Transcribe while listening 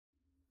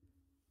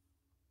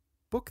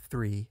Book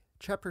 3,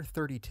 Chapter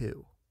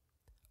 32,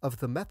 of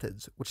the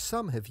methods which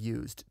some have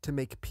used to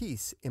make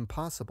peace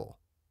impossible.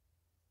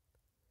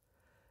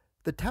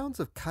 The towns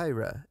of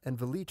Caira and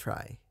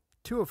Velitrae,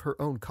 two of her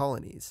own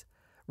colonies,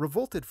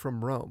 revolted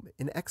from Rome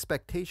in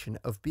expectation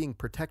of being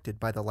protected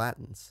by the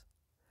Latins.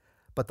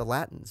 But the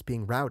Latins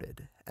being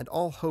routed, and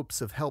all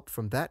hopes of help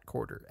from that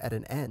quarter at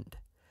an end,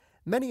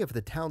 many of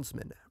the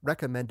townsmen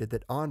recommended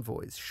that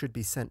envoys should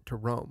be sent to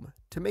Rome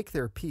to make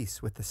their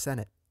peace with the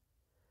Senate.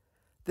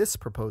 This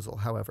proposal,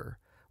 however,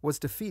 was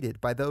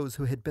defeated by those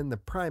who had been the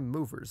prime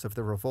movers of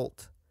the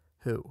revolt,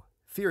 who,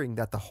 fearing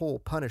that the whole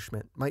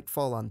punishment might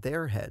fall on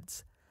their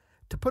heads,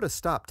 to put a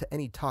stop to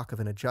any talk of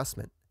an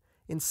adjustment,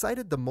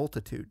 incited the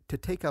multitude to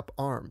take up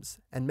arms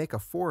and make a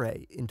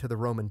foray into the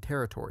Roman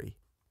territory.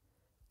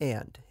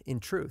 And, in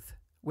truth,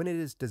 when it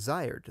is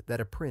desired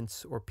that a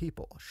prince or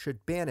people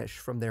should banish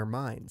from their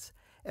minds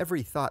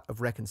every thought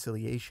of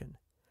reconciliation,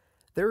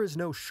 there is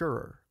no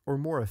surer or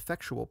more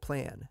effectual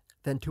plan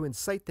than to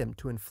incite them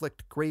to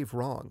inflict grave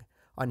wrong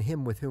on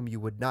him with whom you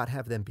would not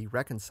have them be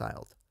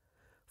reconciled.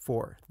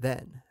 For,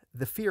 then,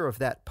 the fear of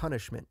that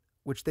punishment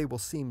which they will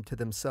seem to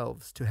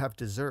themselves to have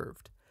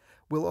deserved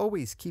will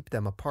always keep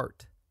them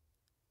apart.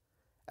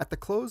 At the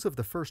close of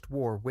the first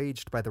war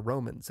waged by the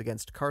Romans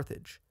against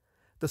Carthage,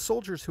 the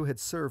soldiers who had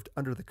served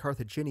under the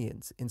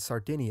Carthaginians in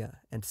Sardinia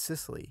and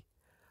Sicily,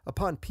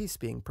 upon peace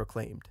being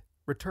proclaimed,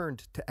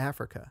 returned to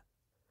Africa,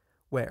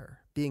 where,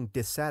 being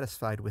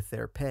dissatisfied with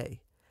their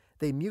pay,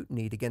 they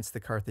mutinied against the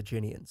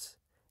Carthaginians,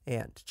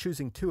 and,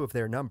 choosing two of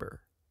their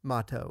number,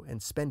 Matto and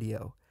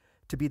Spendio,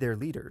 to be their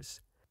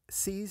leaders,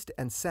 seized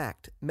and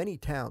sacked many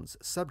towns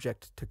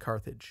subject to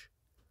Carthage.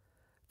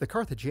 The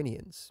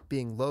Carthaginians,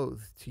 being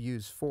loath to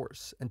use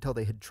force until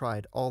they had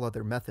tried all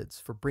other methods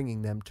for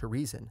bringing them to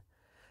reason,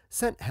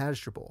 sent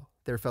Hasdrubal,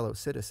 their fellow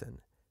citizen,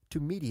 to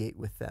mediate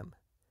with them,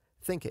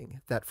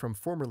 thinking that from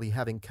formerly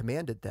having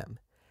commanded them,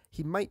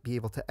 he might be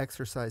able to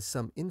exercise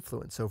some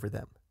influence over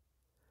them.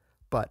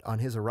 But on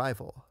his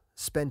arrival,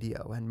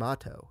 Spendio and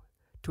Matto,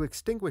 to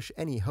extinguish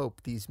any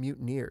hope these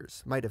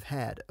mutineers might have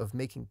had of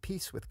making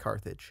peace with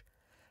Carthage,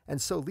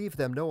 and so leave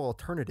them no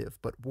alternative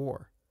but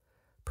war,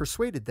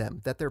 persuaded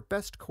them that their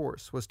best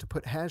course was to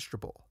put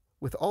Hasdrubal,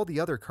 with all the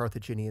other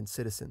Carthaginian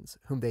citizens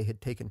whom they had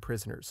taken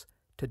prisoners,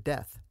 to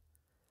death.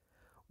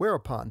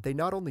 Whereupon they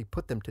not only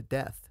put them to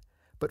death,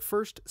 but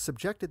first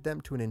subjected them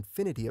to an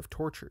infinity of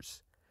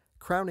tortures,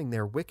 crowning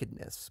their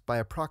wickedness by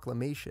a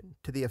proclamation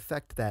to the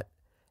effect that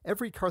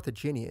every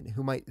Carthaginian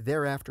who might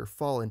thereafter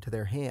fall into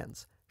their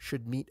hands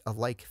should meet a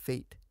like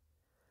fate.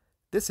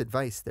 This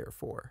advice,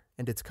 therefore,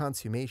 and its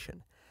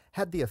consummation,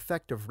 had the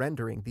effect of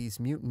rendering these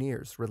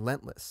mutineers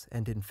relentless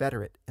and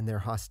inveterate in their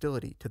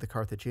hostility to the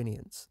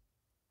Carthaginians.